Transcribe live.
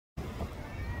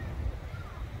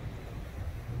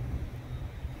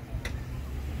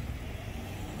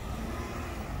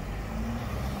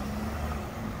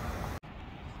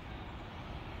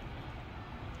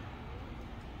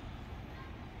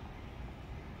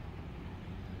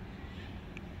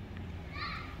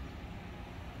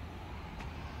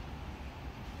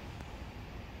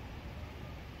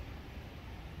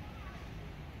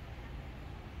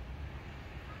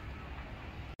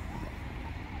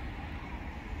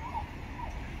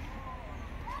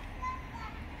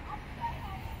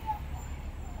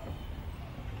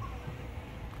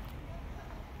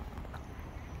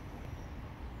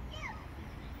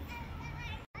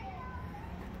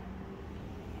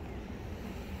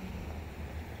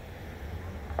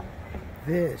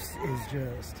This is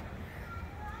just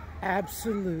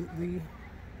absolutely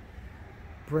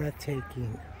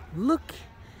breathtaking. Look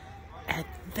at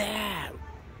that.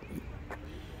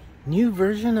 New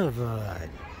version of a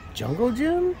jungle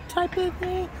gym type of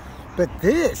thing. But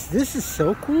this is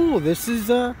so cool. This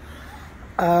is a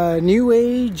new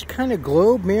age kind of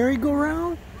globe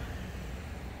merry-go-round.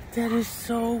 That is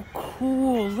so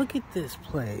cool. Look at this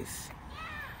place.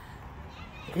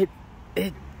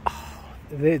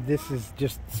 This is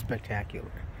just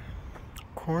spectacular.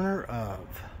 Corner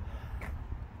of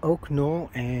Oak Knoll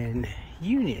and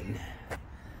Union,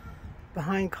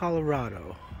 behind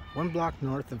Colorado, 1 block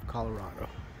north of Colorado.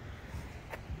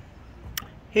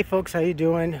 Hey folks, how you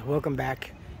doing? Welcome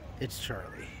back. It's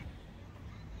Charlie.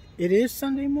 It is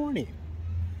Sunday morning.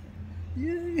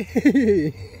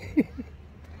 Yay!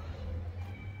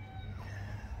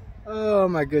 Oh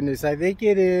my goodness, I think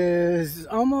it is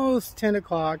almost 10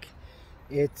 o'clock.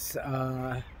 It's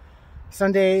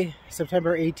Sunday,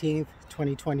 September 18th,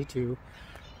 2022.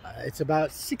 It's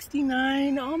about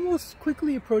 69, almost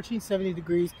quickly approaching 70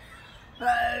 degrees.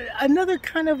 Another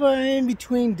kind of an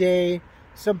in-between day.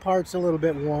 Some parts a little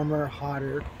bit warmer,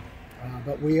 hotter,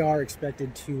 but we are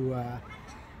expected to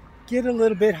get a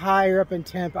little bit higher up in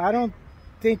temp. I don't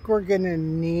think we're gonna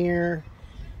near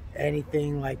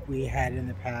anything like we had in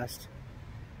the past,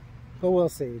 but we'll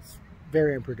see. It's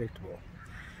very unpredictable.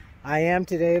 I am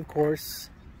today, of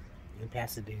course, in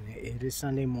Pasadena. It is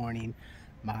Sunday morning,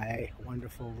 my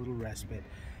wonderful little respite.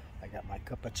 I got my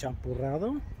cup of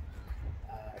champurrado.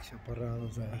 Champurrado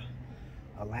is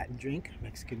a Latin drink,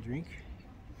 Mexican drink.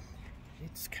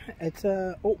 It's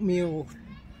a oatmeal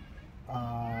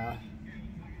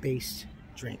based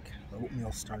drink,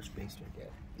 oatmeal starch based drink.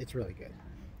 It's really good.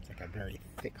 It's like a very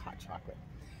thick hot chocolate.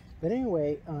 But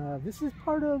anyway, this is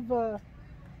part of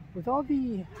with all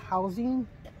the housing,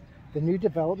 the new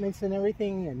developments and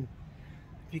everything, and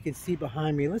if you can see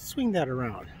behind me, let's swing that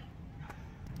around.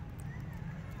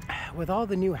 With all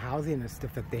the new housing and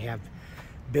stuff that they have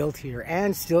built here,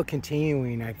 and still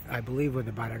continuing, I believe with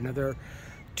about another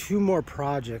 2 more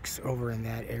projects over in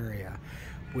that area,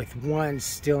 with 1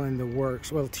 still in the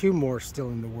works, well 2 more still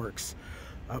in the works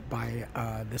up by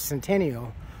the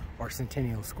Centennial or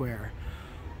Centennial Square.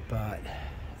 But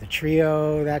the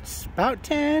trio, that's about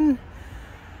 10,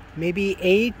 maybe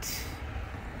 8,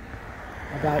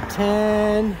 about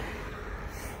 10.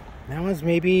 That one's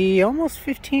maybe almost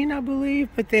 15, I believe,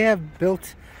 but they have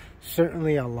built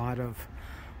certainly a lot of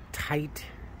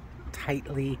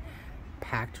tightly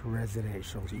packed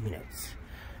residential units.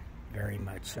 Very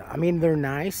much. I mean, they're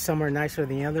nice. Some are nicer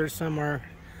than the others. Some are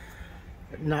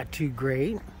not too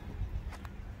great.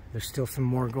 There's still some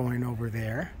more going over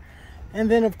there. And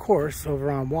then, of course,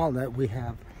 over on Walnut, we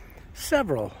have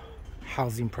several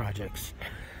housing projects.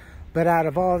 But out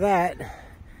of all that,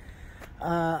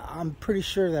 I'm pretty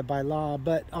sure that by law,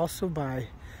 but also by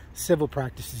civil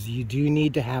practices, you do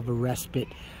need to have a respite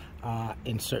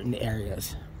in certain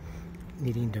areas,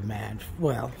 needing demand,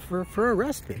 well, for a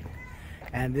respite.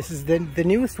 And this is the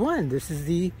newest one. This is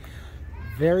the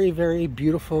very, very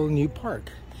beautiful new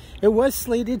park. It was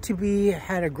slated to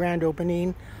had a grand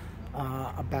opening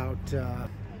about,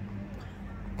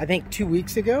 I think 2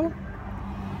 weeks ago,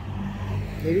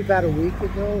 maybe about a week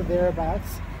ago,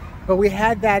 thereabouts. But we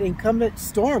had that inclement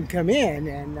storm come in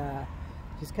and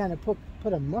just kind of put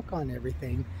a muck on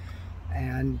everything.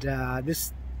 And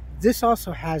this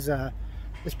also has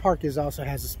this park also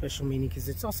has a special meaning because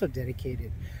it's also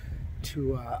dedicated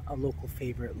to a local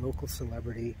favorite, local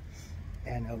celebrity,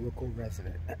 and a local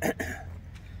resident.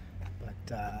 But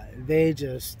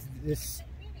this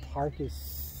park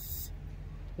it's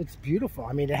beautiful.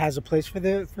 I mean, it has a place for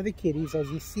the kiddies, as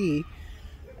you see,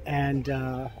 and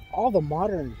all the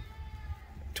modern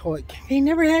toy. They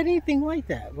never had anything like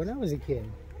that when I was a kid.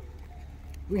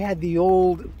 We had the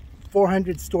old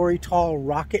 400-story tall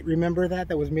rocket. Remember that?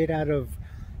 That was made out of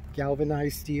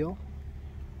galvanized steel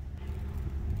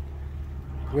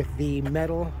with the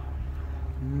metal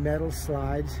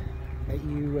slides that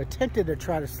you attempted to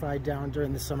try to slide down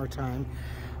during the summertime.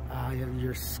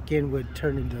 Your skin would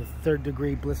turn into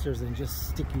 3rd-degree blisters and just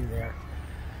stick you there.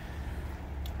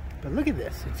 But look at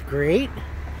this. It's great.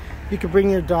 You can bring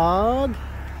your dog,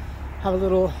 have a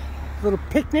little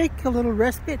picnic, a little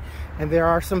respite, and there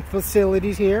are some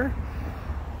facilities here.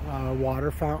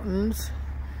 Water fountains.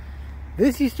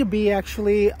 This used to be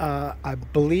actually, I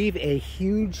believe, a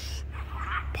huge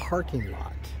parking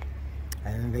lot,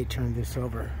 and then they turned this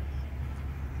over.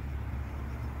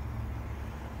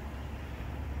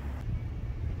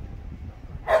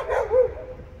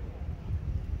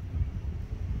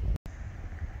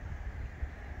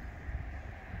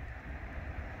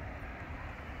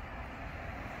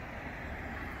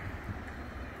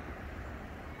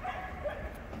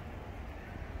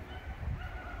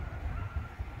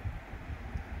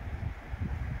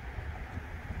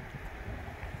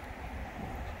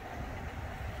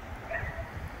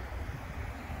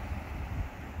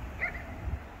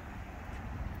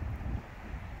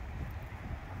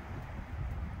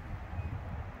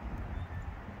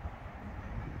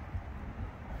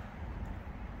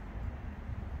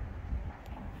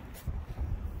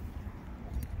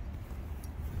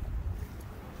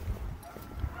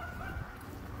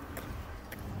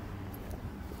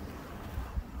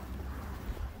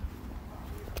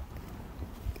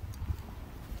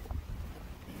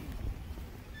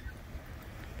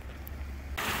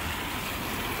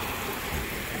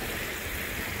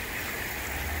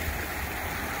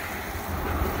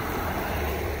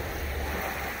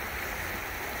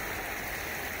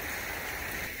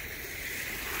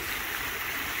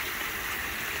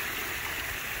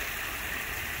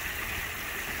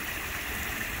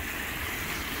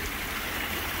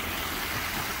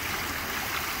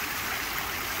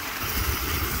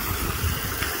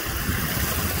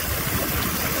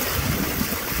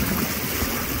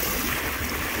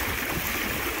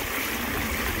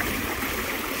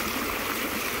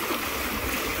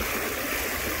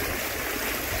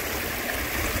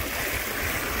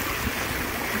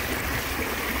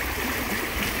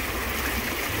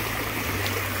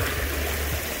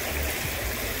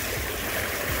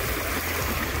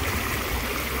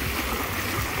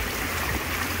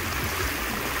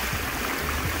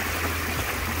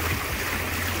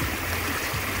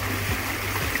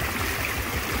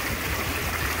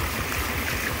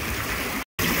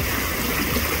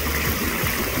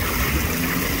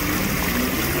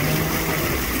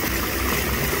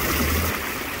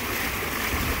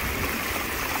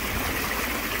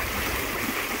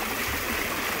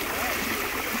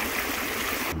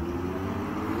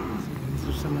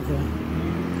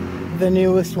 the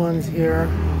newest ones here.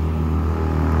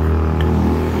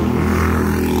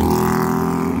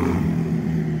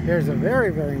 Here's a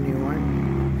very, very new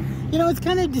one. You know, it's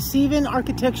kind of deceiving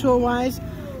architectural wise.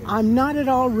 I'm not at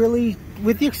all really,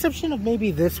 with the exception of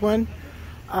maybe this one,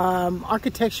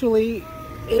 architecturally,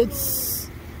 it's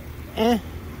eh.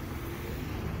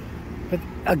 But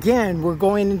again, we're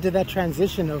going into that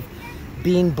transition of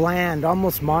being bland,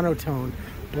 almost monotone,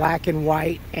 black and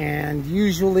white, and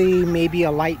usually maybe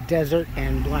a light desert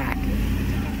and black.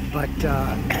 But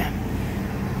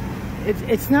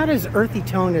it's not as earthy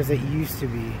tone as it used to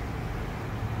be.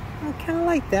 I kind of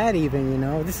like that even, you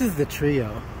know. This is the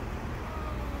trio.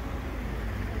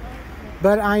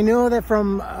 But I know that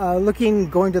from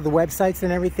going to the websites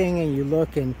and everything, and you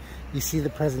look and you see the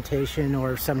presentation,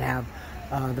 or some have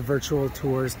the virtual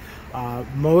tours,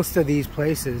 most of these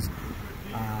places,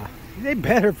 they're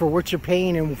better for what you're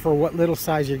paying and for what little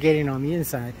size you're getting on the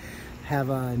inside.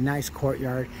 Have a nice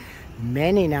courtyard.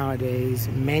 Many nowadays,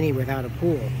 many without a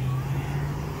pool.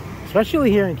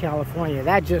 Especially here in California.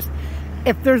 That just,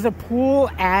 if there's a pool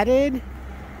added,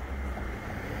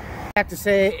 I have to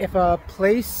say, if a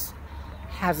place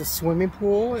has a swimming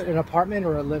pool, an apartment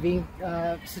or a living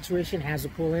situation has a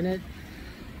pool in it,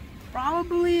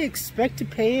 probably expect to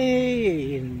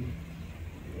pay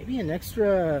maybe an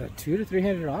extra $200 to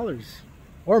 $300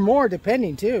 or more,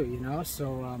 depending too, you know.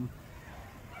 So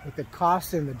with the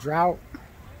cost and the drought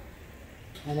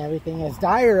and everything, as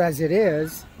dire as it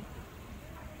is,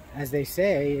 as they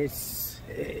say, it's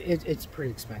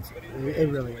pretty expensive. It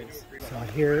really is. So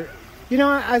here, you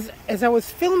know, as I was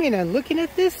filming and looking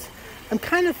at this, I'm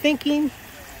kind of thinking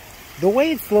the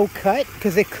way it's low cut,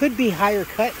 because it could be higher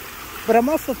cut, but I'm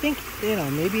also thinking, you know,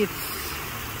 maybe it's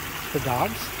for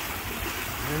dogs.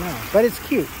 I don't know, but it's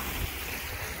cute.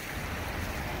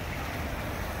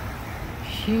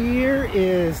 Here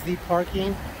is the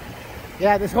parking.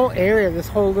 Yeah, this whole area, this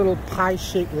whole little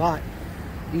pie-shaped lot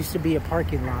used to be a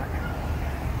parking lot,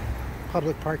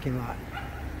 public parking lot.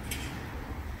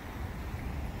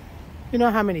 You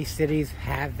know how many cities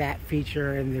have that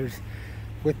feature, and there's,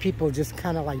 with people just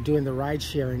kind of like doing the ride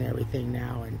share and everything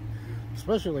now, and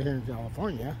especially here in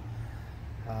California,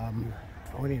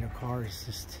 owning a car is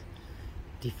just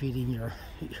defeating your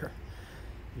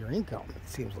income, it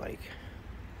seems like.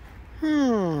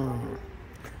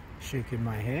 Shaking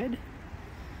my head.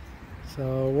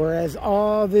 So whereas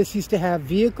all this used to have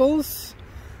vehicles,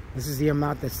 this is the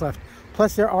amount that's left.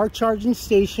 Plus there are charging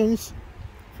stations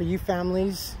for you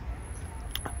families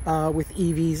with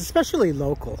EVs, especially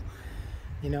local,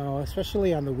 you know,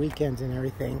 especially on the weekends and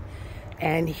everything.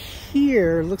 And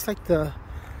here looks like the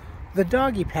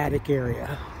doggy paddock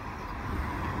area.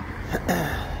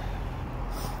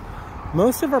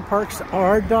 Most of our parks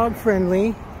are dog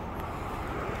friendly,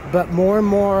 but more and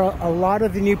more, a lot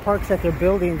of the new parks that they're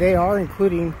building, they are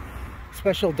including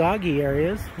special doggy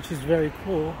areas, which is very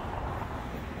cool.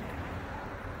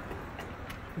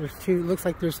 There's two, looks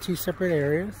like there's two separate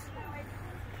areas.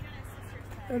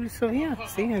 And so yeah,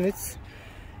 see, and it's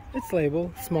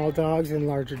labeled small dogs and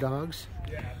larger dogs.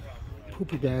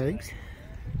 Poopy bags.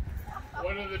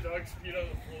 One of the dogs peed on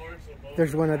the floor, so both.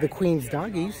 There's one of the Queen's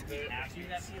doggies.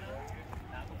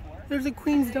 There's a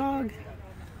Queen's dog.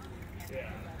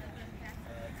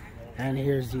 And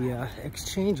here's the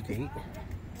exchange gate.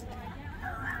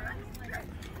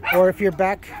 Or if you're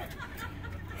back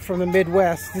from the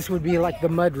Midwest, this would be like the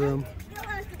mud room.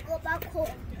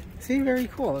 See, very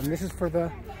cool. And this is for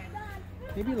the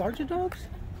maybe larger dogs.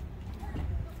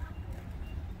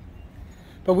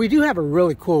 But we do have a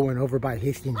really cool one over by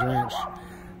Hastings Ranch,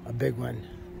 a big one.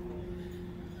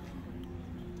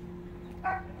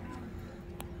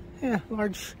 Yeah,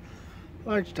 large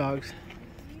dogs.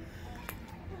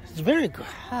 It's very good.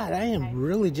 God, I am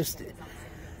really just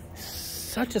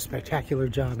such a spectacular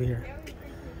job here.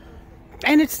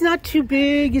 And it's not too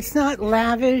big, it's not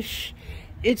lavish.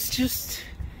 It's just,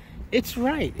 it's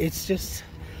right. It's just,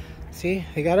 see,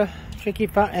 they got a tricky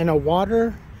fountain and a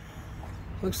water.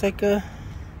 Looks like a,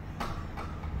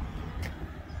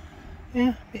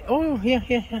 yeah, oh,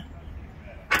 yeah.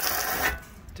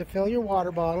 To fill your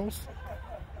water bottles.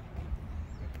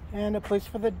 And a place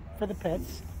for the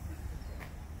pets.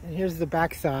 And here's the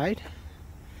back side.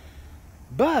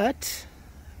 But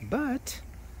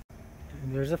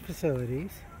and there's the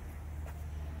facilities.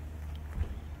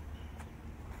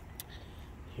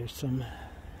 Here's some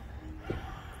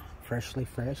freshly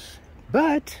fresh.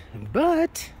 But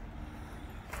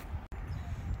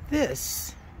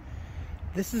this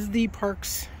is the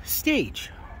park's stage,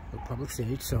 the public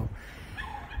stage. So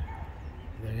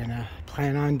they're gonna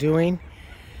plan on doing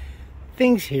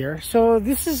things here. So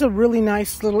this is a really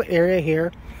nice little area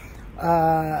here.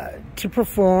 to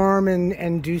perform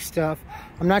and do stuff.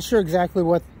 I'm not sure exactly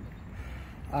what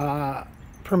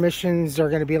permissions are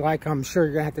going to be like. I'm sure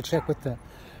you're going to have to check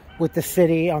with the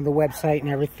city on the website and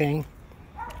everything.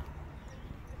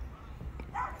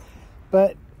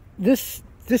 But this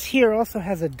here also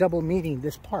has a double meaning,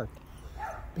 this park,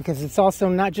 because it's also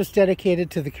not just dedicated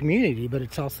to the community, but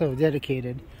it's also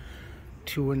dedicated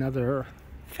to another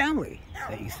family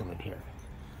that used to live here.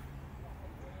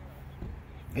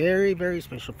 Very, very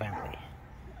special family.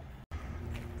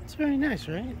 It's very nice,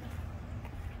 right?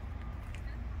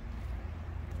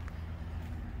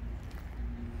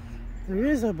 There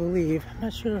is, I believe, I'm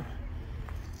not sure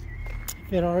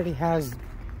if it already has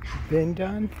been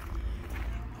done.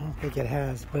 I don't think it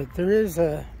has, but there is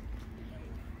a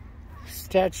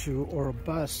statue or a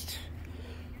bust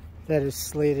that is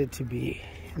slated to be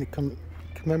in the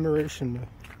commemoration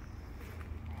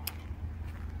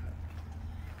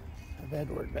of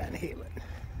Edward Van Halen.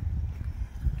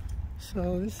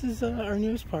 So this is our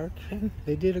newest park, and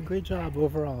they did a great job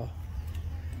overall.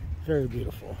 Very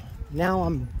beautiful. Now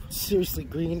I'm seriously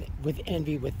green with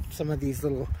envy with some of these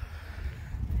little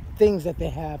things that they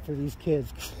have for these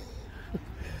kids.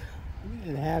 We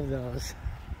didn't have those.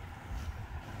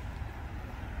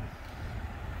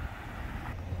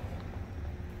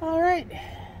 All right.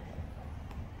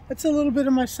 That's a little bit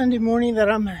of my Sunday morning that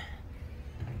I'm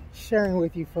sharing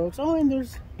with you folks. Oh, and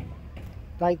there's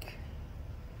bike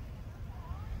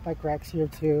racks here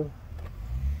too.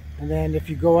 And then if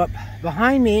you go up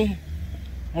behind me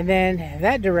and then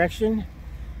that direction,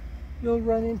 you'll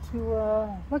run into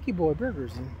Lucky Boy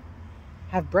Burgers and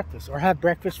have breakfast, or have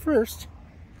breakfast first.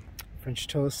 French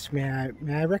toast. May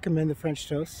I recommend the French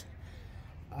toast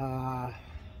for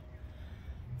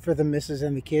the missus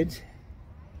and the kids.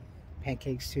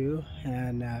 Pancakes too,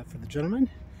 and for the gentlemen,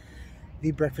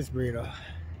 the breakfast burrito.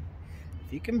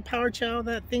 If you can power chow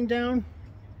that thing down,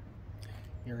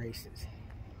 you're aces.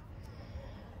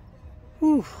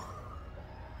 Whew.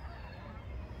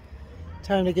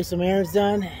 Time to get some errands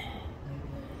done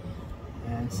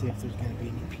and see if there's going to be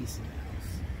any peace in the house.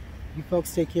 You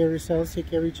folks take care of yourselves, take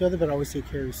care of each other, but always take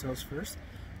care of yourselves first.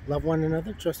 Love one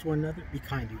another, trust one another, be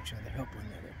kind to each other, help one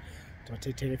another. Don't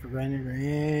take today for granted or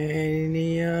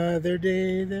any other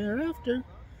day thereafter.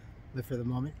 Live for the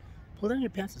moment. Pull down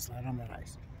your pants and slide on that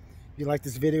ice. If you like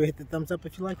this video, hit the thumbs up.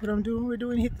 If you like what I'm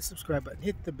doing, hit the subscribe button,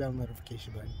 hit the bell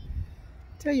notification button.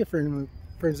 Tell your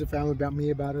friends and family about me,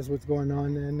 about us, what's going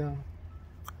on, and our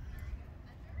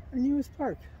newest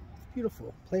park. It's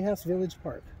beautiful. Playhouse Village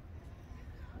Park.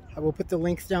 I will put the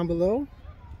links down below.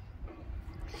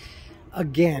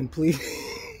 Again, please.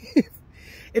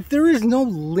 If there is no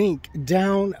link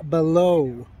down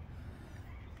below,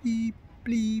 bleep,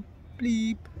 bleep,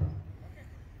 bleep,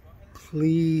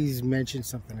 please mention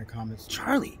something in the comments.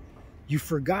 Charlie, you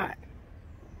forgot.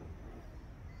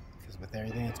 Because with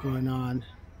everything that's going on,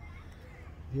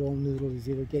 the old noodle is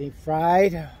either getting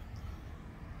fried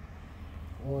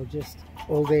or just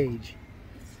old age.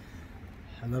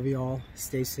 I love you all.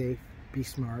 Stay safe, be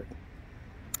smart,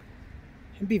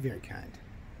 and be very kind.